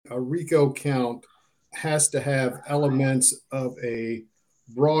a RICO count has to have elements of a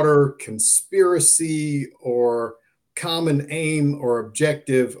broader conspiracy or common aim or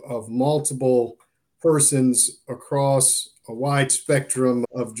objective of multiple persons across a wide spectrum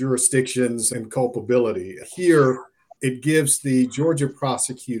of jurisdictions and culpability. Here, it gives the Georgia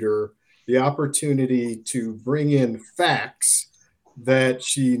prosecutor the opportunity to bring in facts that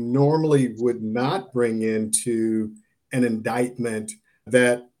she normally would not bring into an indictment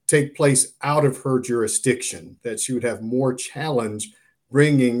that take place out of her jurisdiction, that she would have more challenge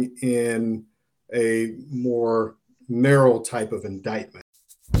bringing in a more narrow type of indictment.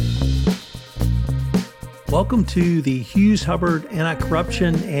 Welcome to the Hughes Hubbard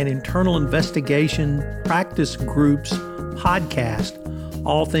Anti-Corruption and Internal Investigation Practice Group's podcast,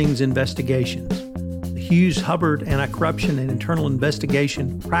 All Things Investigations. The Hughes Hubbard Anti-Corruption and Internal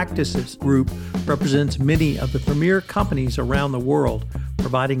Investigation Practices Group represents many of the premier companies around the world,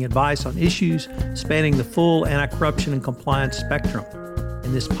 providing advice on issues spanning the full anti-corruption and compliance spectrum.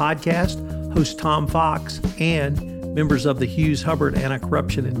 In this podcast, host Tom Fox and members of the Hughes Hubbard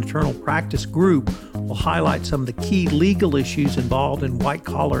Anti-Corruption and Internal Practice Group will highlight some of the key legal issues involved in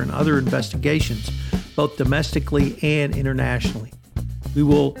white-collar and other investigations, both domestically and internationally. We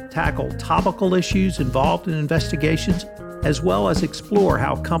will tackle topical issues involved in investigations, as well as explore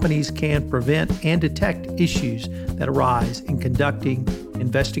how companies can prevent and detect issues that arise in conducting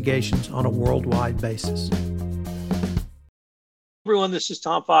investigations on a worldwide basis. Everyone, this is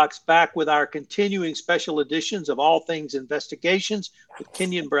Tom Fox back with our continuing special editions of All Things Investigations with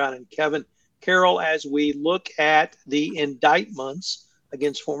Kenyen, Brown, and Kevin Carroll as we look at the indictments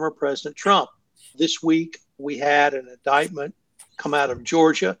against former President Trump. This week, we had an indictment come out of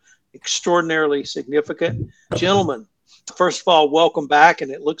Georgia, extraordinarily significant. Gentlemen, first of all, welcome back,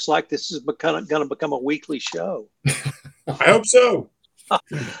 and it looks like this is going to become a weekly show. I hope so.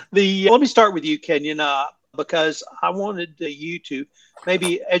 Let me start with you, Kenyen, because I wanted you to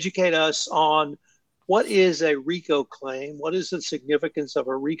maybe educate us on what is a RICO claim, what is the significance of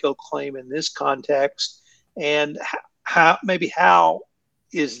a RICO claim in this context, and how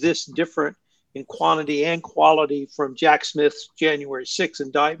is this different in quantity and quality from Jack Smith's January 6th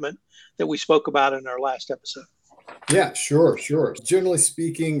indictment that we spoke about in our last episode? Yeah, sure. Generally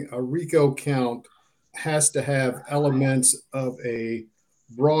speaking, a RICO count has to have elements of a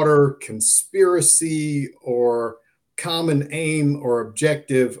broader conspiracy or common aim or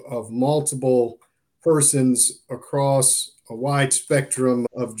objective of multiple persons across a wide spectrum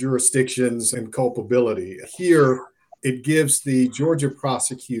of jurisdictions and culpability. Here, it gives the Georgia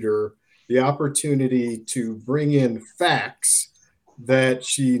prosecutor the opportunity to bring in facts that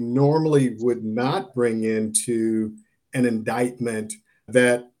she normally would not bring into an indictment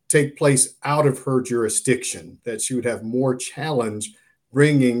that take place out of her jurisdiction, that she would have more challenge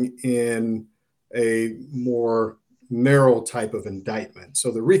bringing in a more narrow type of indictment.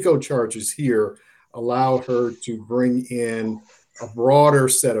 So the RICO charges here allow her to bring in a broader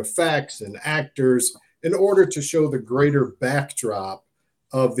set of facts and actors in order to show the greater backdrop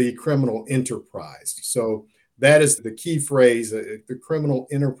of the criminal enterprise. So that is the key phrase, the criminal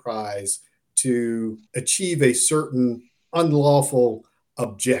enterprise to achieve a certain unlawful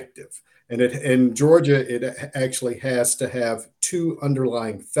objective. And in Georgia, it actually has to have two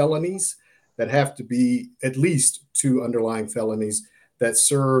underlying felonies that have to be at least two underlying felonies that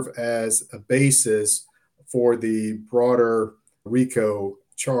serve as a basis for the broader RICO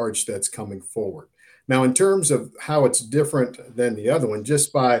charge that's coming forward. Now, in terms of how it's different than the other one,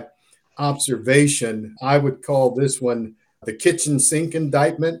 just by observation, I would call this one the kitchen sink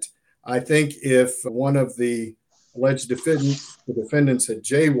indictment. I think if one of the alleged defendants had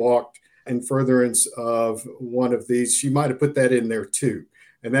jaywalked in furtherance of one of these, she might have put that in there too.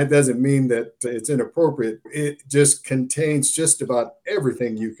 And that doesn't mean that it's inappropriate. It just contains just about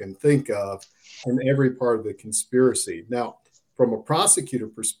everything you can think of in every part of the conspiracy. Now, from a prosecutor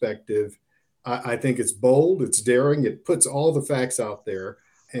perspective, I think it's bold, it's daring, it puts all the facts out there.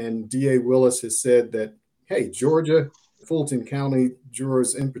 And DA Willis has said that, hey, Georgia, Fulton County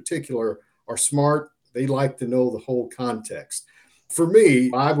jurors in particular are smart. They like to know the whole context. For me,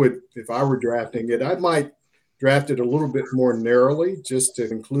 if I were drafting it, I might draft it a little bit more narrowly just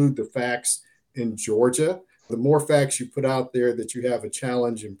to include the facts in Georgia. The more facts you put out there that you have a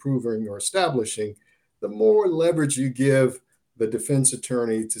challenge in proving or establishing, the more leverage you give the defense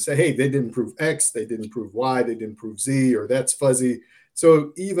attorney to say, hey, they didn't prove X, they didn't prove Y, they didn't prove Z, or that's fuzzy.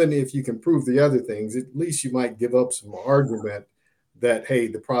 So even if you can prove the other things, at least you might give up some argument that, hey,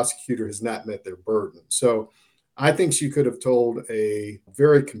 the prosecutor has not met their burden. So I think she could have told a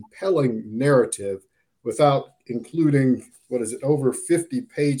very compelling narrative without including, over 50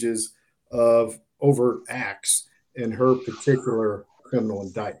 pages of overt acts in her particular criminal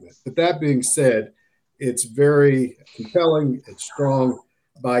indictment. But that being said, it's very compelling, it's strong.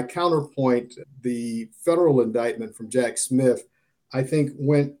 By counterpoint, the federal indictment from Jack Smith, I think,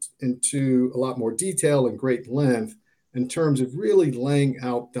 went into a lot more detail and great length in terms of really laying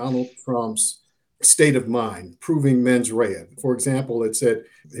out Donald Trump's state of mind, proving mens rea. For example, it said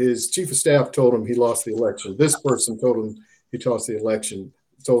his chief of staff told him he lost the election. This person told him he lost the election,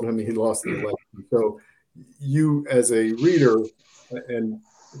 told him he lost the election. So you, as a reader, and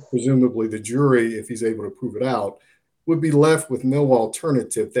presumably the jury, if he's able to prove it out, would be left with no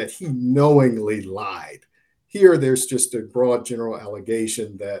alternative that he knowingly lied. Here, there's just a broad general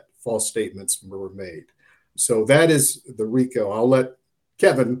allegation that false statements were made. So that is the RICO. I'll let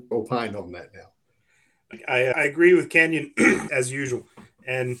Kevin opine on that now. I agree with Kenyen as usual.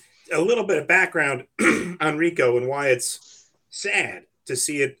 And a little bit of background on RICO and why it's sad to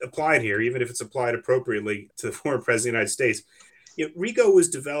see it applied here, even if it's applied appropriately to the former president of the United States. RICO was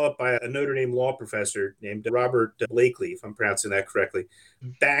developed by a Notre Dame law professor named Robert Blakely, if I'm pronouncing that correctly,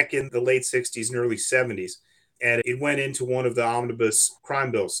 back in the late 60s and early 70s. And it went into one of the omnibus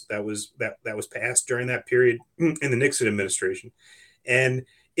crime bills that was passed during that period in the Nixon administration. And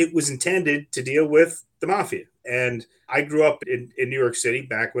it was intended to deal with the mafia. And I grew up in New York City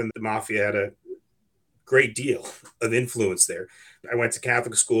back when the mafia had a great deal of influence there. I went to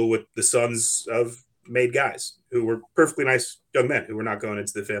Catholic school with the sons of made guys who were perfectly nice young men who were not going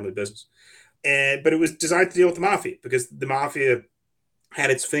into the family business. But it was designed to deal with the mafia because the mafia had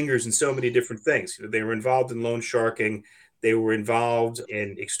its fingers in so many different things. They were involved in loan sharking. They were involved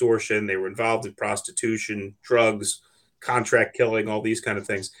in extortion. They were involved in prostitution, drugs, contract killing, all these kind of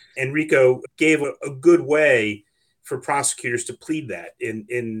things. And RICO gave a good way for prosecutors to plead that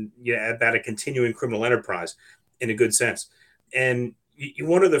in about a continuing criminal enterprise in a good sense. And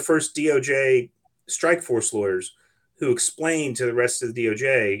one of the first DOJ strike force lawyers who explained to the rest of the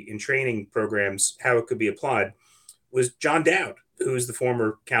DOJ in training programs how it could be applied was John Dowd, who is the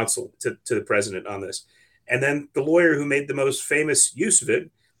former counsel to the president on this. And then the lawyer who made the most famous use of it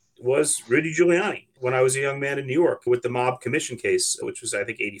was Rudy Giuliani when I was a young man in New York with the mob commission case, which was, I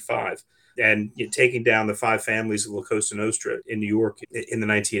think, 85, and taking down the 5 families of La Cosa Nostra in New York in the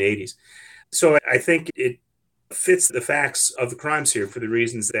 1980s. So I think it fits the facts of the crimes here for the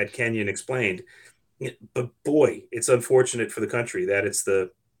reasons that Kenyen explained. But boy, it's unfortunate for the country that it's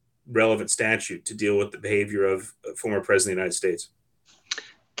the relevant statute to deal with the behavior of a former president of the United States.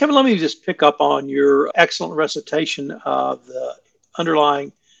 Kevin, let me just pick up on your excellent recitation of the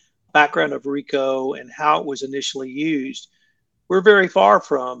underlying background of RICO and how it was initially used. We're very far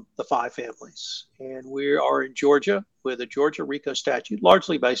from the 5 families, and we are in Georgia with a Georgia RICO statute,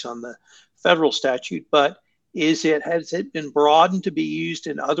 largely based on the federal statute. But has it been broadened to be used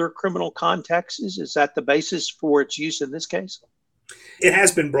in other criminal contexts? Is that the basis for its use in this case? It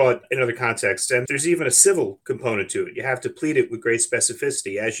has been brought in other contexts, and there's even a civil component to it. You have to plead it with great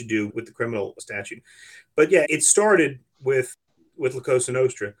specificity, as you do with the criminal statute. But yeah, it started with La Cosa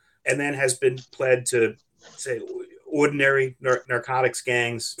Nostra, and then has been pled to, say, ordinary narcotics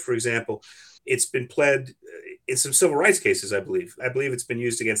gangs, for example. It's been pled in some civil rights cases, I believe. I believe it's been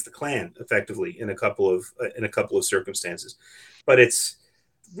used against the Klan effectively in a couple of circumstances. But it's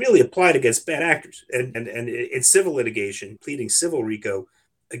really applied against bad actors. And in civil litigation, pleading civil RICO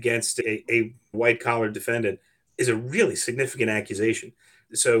against a white-collar defendant is a really significant accusation.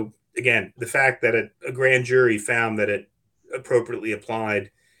 So, again, the fact that a grand jury found that it appropriately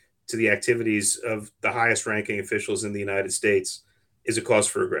applied to the activities of the highest-ranking officials in the United States is a cause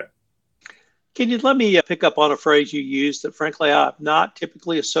for regret. Can you let me pick up on a phrase you used that, frankly, I'm not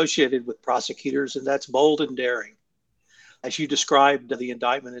typically associated with prosecutors, and that's bold and daring, as you described the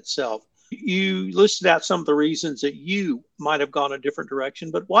indictment itself. You listed out some of the reasons that you might have gone a different direction,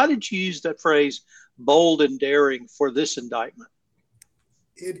 but why did you use that phrase, bold and daring, for this indictment?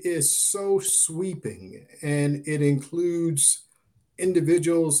 It is so sweeping, and it includes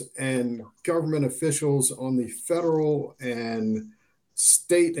individuals and government officials on the federal and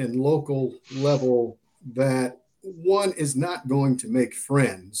state and local level that one is not going to make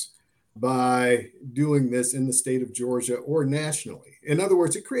friends by doing this in the state of Georgia or nationally. In other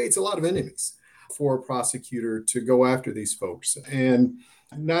words, it creates a lot of enemies for a prosecutor to go after these folks, and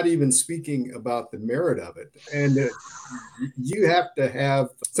not even speaking about the merit of it. And you have to have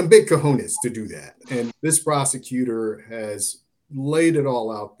some big cojones to do that. And this prosecutor has laid it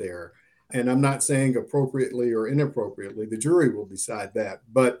all out there. And I'm not saying appropriately or inappropriately, the jury will decide that,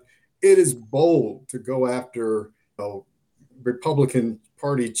 but it is bold to go after Republican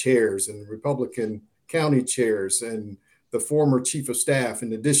Party chairs and Republican county chairs and the former chief of staff,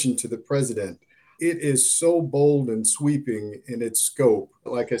 in addition to the president. It is so bold and sweeping in its scope.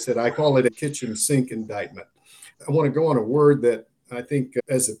 Like I said, I call it a kitchen sink indictment. I want to go on a word that I think,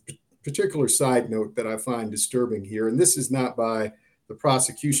 as a particular side note, that I find disturbing here, and this is not by the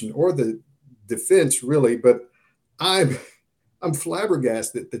prosecution or the defense really, but I'm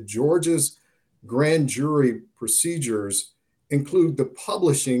flabbergasted that Georgia's grand jury procedures include the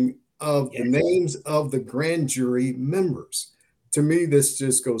publishing of the names of the grand jury members. To me, this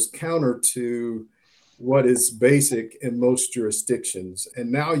just goes counter to what is basic in most jurisdictions.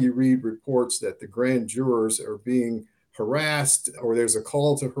 And now you read reports that the grand jurors are being harassed, or there's a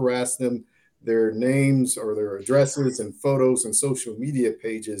call to harass them. Their names or their addresses and photos and social media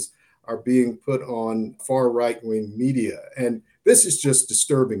pages are being put on far right-wing media. And this is just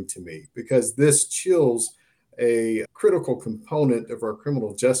disturbing to me, because this chills a critical component of our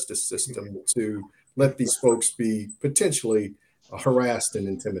criminal justice system to let these folks be potentially harassed and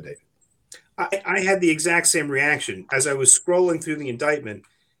intimidated. I had the exact same reaction as I was scrolling through the indictment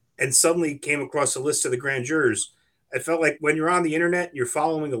and suddenly came across a list of the grand jurors. I felt like when you're on the internet and you're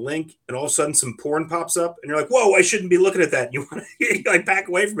following a link and all of a sudden some porn pops up and you're like, whoa, I shouldn't be looking at that. And you want to like back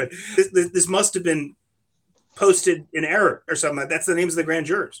away from it. This must have been posted in error or something. That's the names of the grand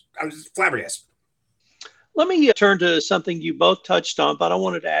jurors. I was flabbergasted. Let me turn to something you both touched on, but I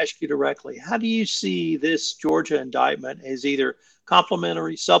wanted to ask you directly. How do you see this Georgia indictment as either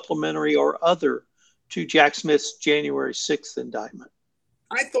complementary, supplementary, or other to Jack Smith's January 6th indictment?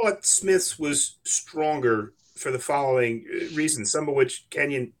 I thought Smith's was stronger for the following reasons, some of which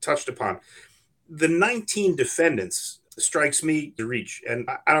Kenyen touched upon. The 19 defendants strikes me to reach, and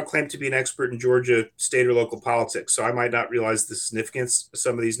I don't claim to be an expert in Georgia state or local politics, so I might not realize the significance of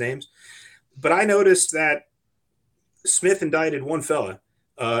some of these names. But I noticed that Smith indicted one fella,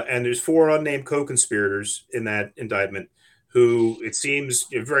 and there's 4 unnamed co-conspirators in that indictment who it seems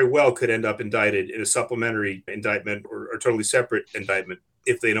very well could end up indicted in a supplementary indictment or totally separate indictment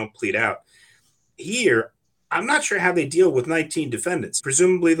if they don't plead out. Here, I'm not sure how they deal with 19 defendants.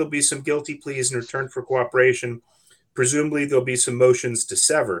 Presumably, there'll be some guilty pleas in return for cooperation. Presumably, there'll be some motions to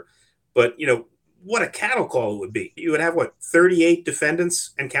sever. But, what a cattle call it would be. You would have, 38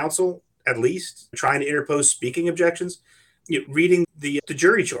 defendants and counsel, at least, trying to interpose speaking objections. Reading the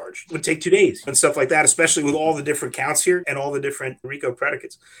jury charge would take 2 days and stuff like that, especially with all the different counts here and all the different RICO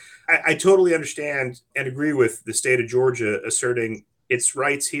predicates. I totally understand and agree with the state of Georgia asserting its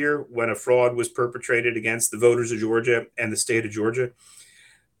rights here when a fraud was perpetrated against the voters of Georgia and the state of Georgia.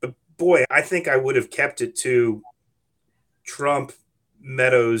 But boy, I think I would have kept it to Trump,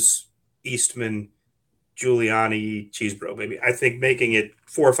 Meadows, Eastman, Giuliani, Cheesebro, maybe. I think making it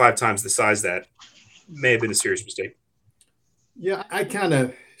 4 or 5 times the size that may have been a serious mistake. Yeah, I kind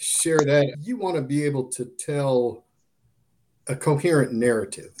of share that. You want to be able to tell a coherent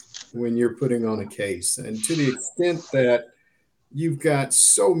narrative when you're putting on a case. And to the extent that you've got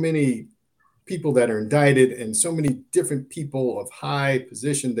so many people that are indicted and so many different people of high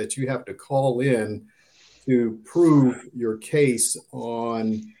position that you have to call in to prove your case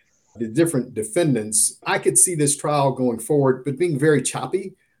on the different defendants, I could see this trial going forward, but being very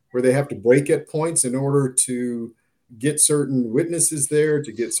choppy, where they have to break at points in order to get certain witnesses there,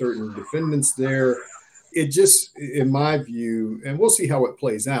 to get certain defendants there. It just, in my view, and we'll see how it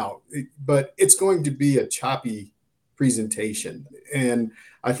plays out, but it's going to be a choppy presentation. And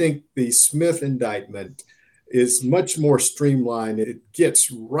I think the Smith indictment is much more streamlined. It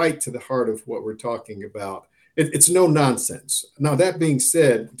gets right to the heart of what we're talking about. It's no nonsense. Now, that being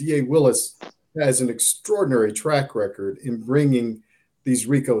said, DA Willis has an extraordinary track record in bringing these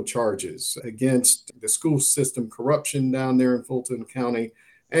RICO charges against the school system corruption down there in Fulton County.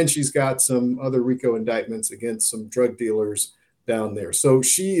 And she's got some other RICO indictments against some drug dealers down there. So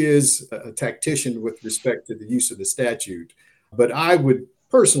she is a tactician with respect to the use of the statute. But I would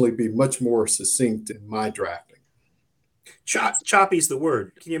personally be much more succinct in my drafting. Choppy's the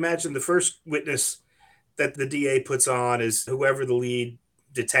word. Can you imagine the first witness that the DA puts on is whoever the lead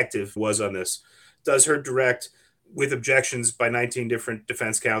detective was on this, does her direct with objections by 19 different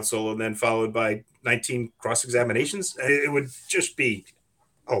defense counsel and then followed by 19 cross-examinations? It would just be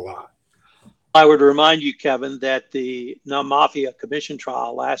a lot. I would remind you, Kevin, that the Mafia Commission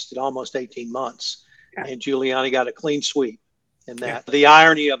trial lasted almost 18 months, and Giuliani got a clean sweep in that. Yeah. The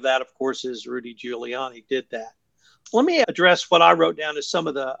irony of that, of course, is Rudy Giuliani did that. Let me address what I wrote down as some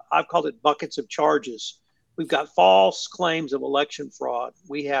of the, I've called it buckets of charges. We've got false claims of election fraud.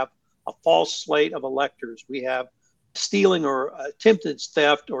 We have a false slate of electors. We have stealing or attempted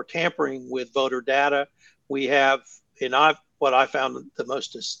theft or tampering with voter data. We have, what I found the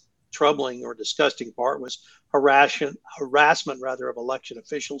most troubling or disgusting part was harassment rather of election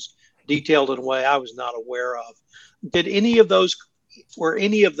officials, detailed in a way I was not aware of. Were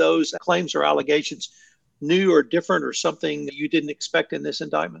any of those claims or allegations new or different or something you didn't expect in this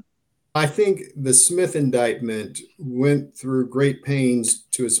indictment? I think the Smith indictment went through great pains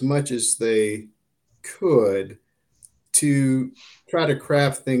to as much as they could to try to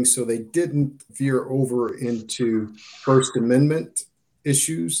craft things so they didn't veer over into First Amendment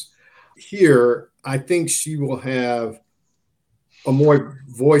issues. Here, I think she will have a more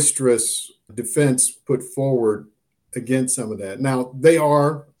boisterous defense put forward against some of that. Now, they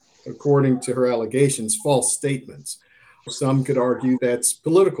are, according to her allegations, false statements. Some could argue that's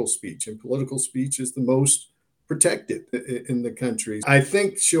political speech, and political speech is the most protected in the country. I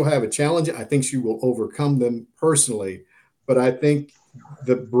think she'll have a challenge. I think she will overcome them personally, but I think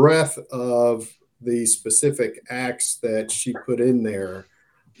the breadth of the specific acts that she put in there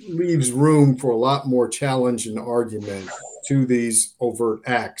leaves room for a lot more challenge and argument to these overt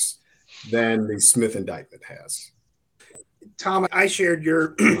acts than the Smith indictment has. Tom, I shared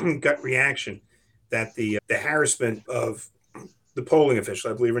your gut reaction that the harassment of the polling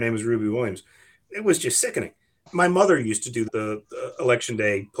official, I believe her name was Ruby Williams, it was just sickening. My mother used to do the election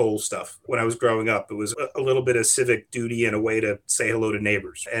day poll stuff when I was growing up. It was a little bit of civic duty and a way to say hello to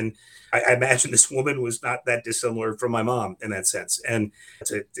neighbors. And I imagine this woman was not that dissimilar from my mom in that sense. And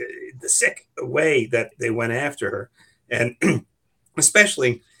it's the sick way that they went after her. And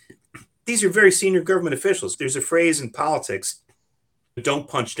especially, these are very senior government officials. There's a phrase in politics, don't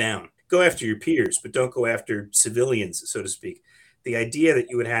punch down. Go after your peers, but don't go after civilians, so to speak. The idea that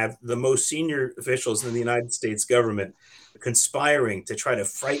you would have the most senior officials in the United States government conspiring to try to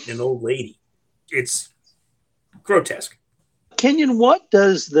frighten an old lady, it's grotesque. Kenyon, what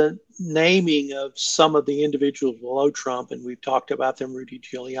does the naming of some of the individuals below Trump, and we've talked about them, Rudy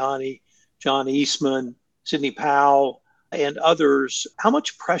Giuliani, John Eastman, Sidney Powell, and others, how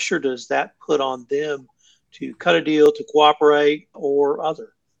much pressure does that put on them to cut a deal, to cooperate, or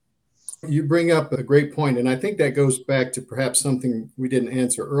other? You bring up a great point, and I think that goes back to perhaps something we didn't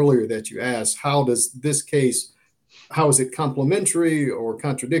answer earlier that you asked. How does this case, how is it complementary or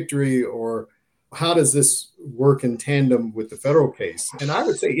contradictory, or how does this work in tandem with the federal case? And I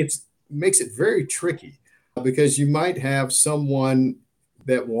would say it makes it very tricky because you might have someone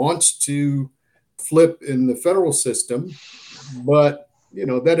that wants to flip in the federal system, but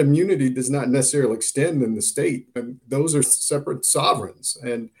that immunity does not necessarily extend in the state. And those are separate sovereigns.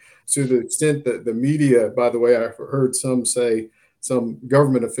 And to the extent that the media, by the way, I've heard some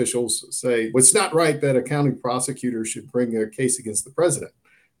government officials say, well, it's not right that a county prosecutor should bring a case against the president.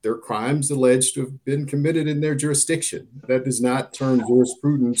 There are crimes alleged to have been committed in their jurisdiction. That does not turn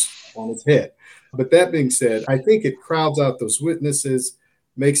jurisprudence on its head. But that being said, I think it crowds out those witnesses,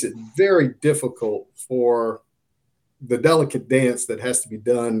 makes it very difficult for the delicate dance that has to be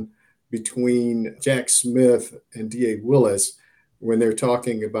done between Jack Smith and D.A. Willis when they're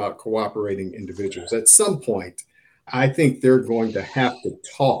talking about cooperating individuals. At some point, I think they're going to have to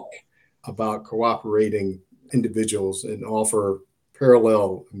talk about cooperating individuals and offer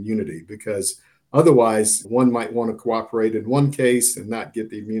parallel immunity, because otherwise one might want to cooperate in one case and not get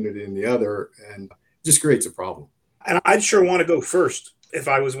the immunity in the other, and it just creates a problem. And I'd sure want to go first if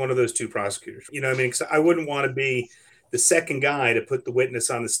I was one of those two prosecutors. Because I wouldn't want to be the second guy to put the witness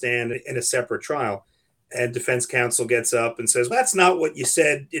on the stand in a separate trial. And defense counsel gets up and says, that's not what you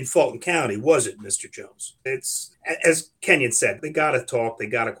said in Fulton County, was it, Mr. Jones? It's, as Kenyon said, they got to talk, they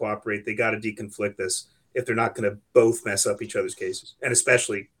got to cooperate, they got to deconflict this if they're not going to both mess up each other's cases, and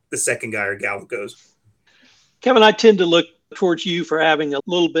especially the second guy or gal that goes. Kevin, I tend to look towards you for having a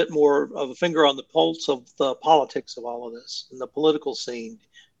little bit more of a finger on the pulse of the politics of all of this and the political scene.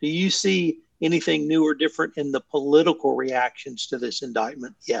 Do you see anything new or different in the political reactions to this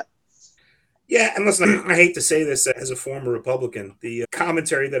indictment yet? Yeah, and listen, I hate to say this as a former Republican. The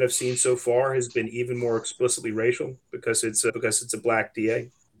commentary that I've seen so far has been even more explicitly racial because it's a black DA.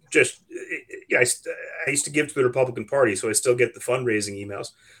 I used to give to the Republican Party, so I still get the fundraising emails,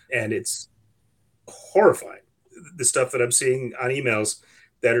 and it's horrifying, the stuff that I'm seeing on emails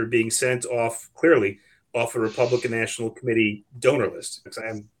that are being sent clearly off a Republican National Committee donor list. I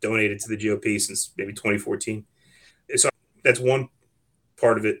am donated to the GOP since maybe 2014. So that's one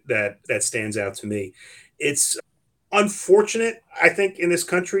part of it that stands out to me. It's unfortunate, I think, in this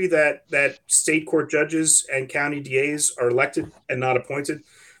country that state court judges and county DAs are elected and not appointed,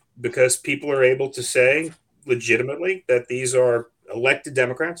 because people are able to say legitimately that these are elected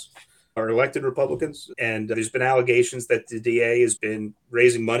Democrats or elected Republicans. And there's been allegations that the DA has been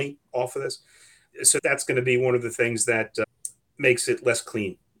raising money off of this. So that's going to be one of the things that makes it less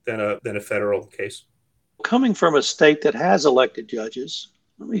clean than a federal case. Coming from a state that has elected judges,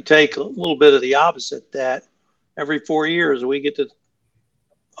 let me take a little bit of the opposite, that every 4 years we get to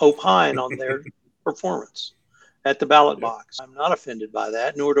opine on their performance at the ballot box. I'm not offended by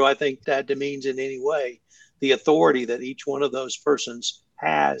that, nor do I think that demeans in any way the authority that each one of those persons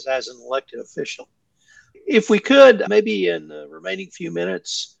has as an elected official. If we could, maybe in the remaining few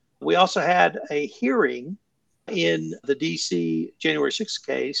minutes, we also had a hearing in the DC January 6th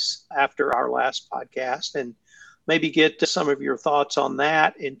case after our last podcast, and maybe get some of your thoughts on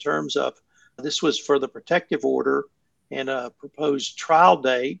that in terms of this was for the protective order and a proposed trial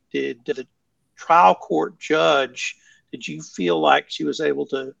date. Did the trial court judge, did you feel like she was able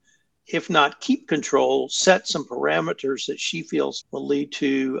to, if not keep control, set some parameters that she feels will lead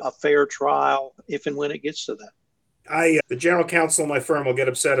to a fair trial if and when it gets to that? The general counsel of my firm will get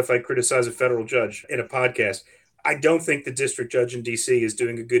upset if I criticize a federal judge in a podcast. I don't think the district judge in DC is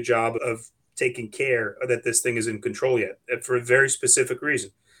doing a good job of taking care that this thing is in control yet, for a very specific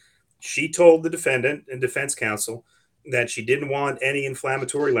reason. She told the defendant and defense counsel that she didn't want any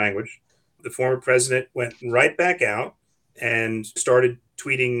inflammatory language. The former president went right back out and started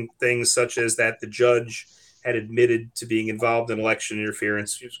tweeting things such as that the judge had admitted to being involved in election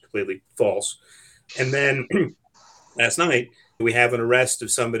interference. It was completely false. And then last night, we have an arrest of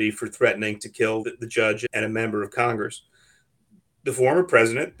somebody for threatening to kill the judge and a member of Congress. The former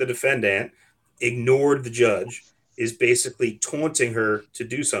president, the defendant, ignored the judge, is basically taunting her to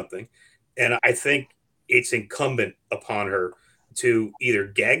do something. And I think it's incumbent upon her to either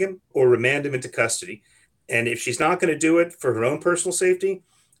gag him or remand him into custody. And if she's not going to do it for her own personal safety,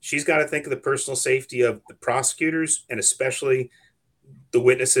 she's got to think of the personal safety of the prosecutors and especially the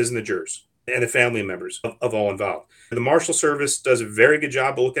witnesses and the jurors and the family members of all involved. The Marshal Service does a very good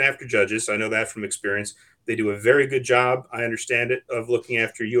job of looking after judges. I know that from experience. They do a very good job, I understand it, of looking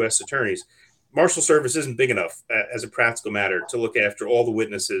after U.S. attorneys. Marshal Service isn't big enough as a practical matter to look after all the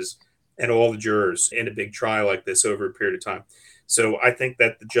witnesses and all the jurors in a big trial like this over a period of time. So I think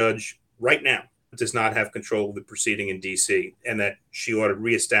that the judge right now does not have control of the proceeding in D.C. and that she ought to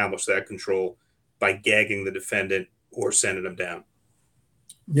reestablish that control by gagging the defendant or sending him down.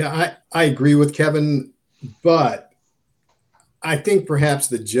 Yeah, I agree with Kevin, but I think perhaps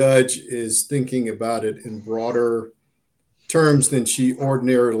the judge is thinking about it in broader terms than she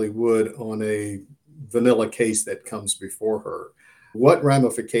ordinarily would on a vanilla case that comes before her. What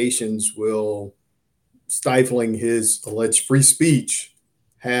ramifications will stifling his alleged free speech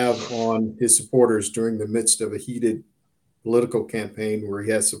have on his supporters during the midst of a heated political campaign where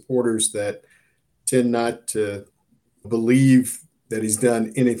he has supporters that tend not to believe that he's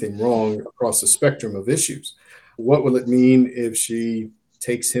done anything wrong across the spectrum of issues? What will it mean if she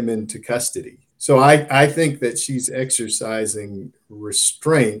takes him into custody? So I think that she's exercising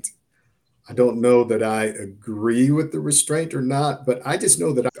restraint. I don't know that I agree with the restraint or not, but I just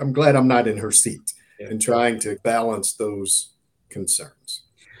know that I'm glad I'm not in her seat and trying to balance those concerns.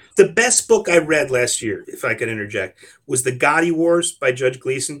 The best book I read last year, if I could interject, was The Gotti Wars by Judge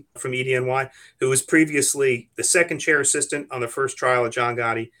Gleason from EDNY, who was previously the second chair assistant on the first trial of John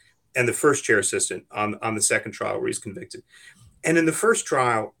Gotti and the first chair assistant on the second trial where he's convicted. And in the first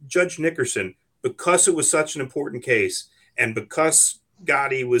trial, Judge Nickerson, because it was such an important case and because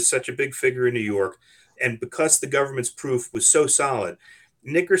Gotti was such a big figure in New York and because the government's proof was so solid,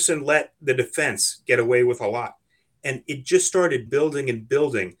 Nickerson let the defense get away with a lot. And it just started building and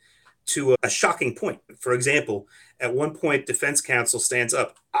building to a shocking point. For example, at one point, defense counsel stands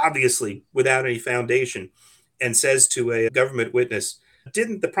up, obviously without any foundation, and says to a government witness,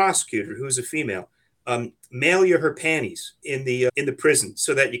 "Didn't the prosecutor, who's a female, mail you her panties in the prison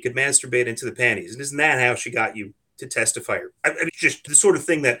so that you could masturbate into the panties? And isn't that how she got you to testify?" It's just the sort of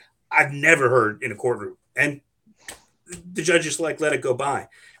thing that I've never heard in a courtroom. And the judge just let it go by.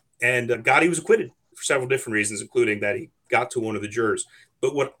 And Gotti was acquitted for several different reasons, including that he got to one of the jurors.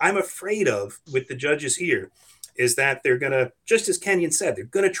 But what I'm afraid of with the judges here is that they're going to, just as Kenyen said, they're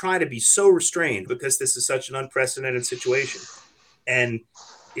going to try to be so restrained because this is such an unprecedented situation. And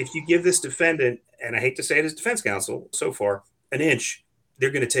if you give this defendant, and I hate to say it as defense counsel so far, an inch,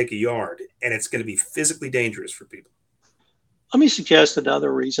 they're going to take a yard, and it's going to be physically dangerous for people. Let me suggest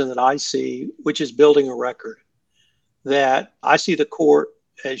another reason that I see, which is building a record, that I see the court,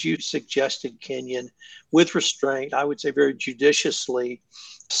 as you suggested, Kenyen, with restraint, I would say very judiciously,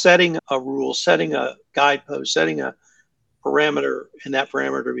 setting a rule, setting a guidepost, setting a parameter, and that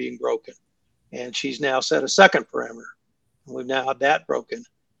parameter being broken. And she's now set a second parameter, and we've now had that broken.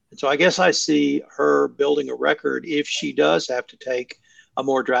 And so I guess I see her building a record if she does have to take a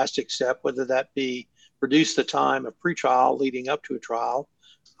more drastic step, whether that be reduce the time of pretrial leading up to a trial,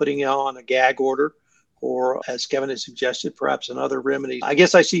 putting you on a gag order, or as Kevin has suggested, perhaps another remedy. I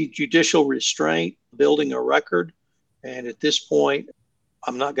guess I see judicial restraint, building a record. And at this point,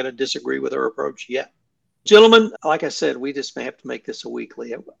 I'm not going to disagree with her approach yet. Gentlemen, like I said, we just may have to make this a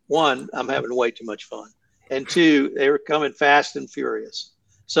weekly. One, I'm having way too much fun. And two, they were coming fast and furious.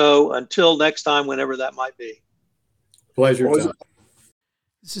 So until next time, whenever that might be. Pleasure, Tom.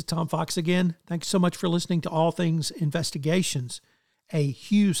 This is Tom Fox again. Thanks so much for listening to All Things Investigations, a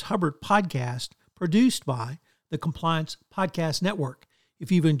Hughes Hubbard podcast produced by the Compliance Podcast Network.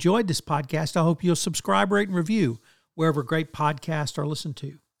 If you've enjoyed this podcast, I hope you'll subscribe, rate, and review wherever great podcasts are listened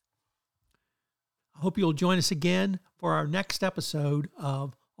to. I hope you'll join us again for our next episode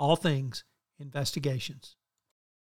of All Things Investigations.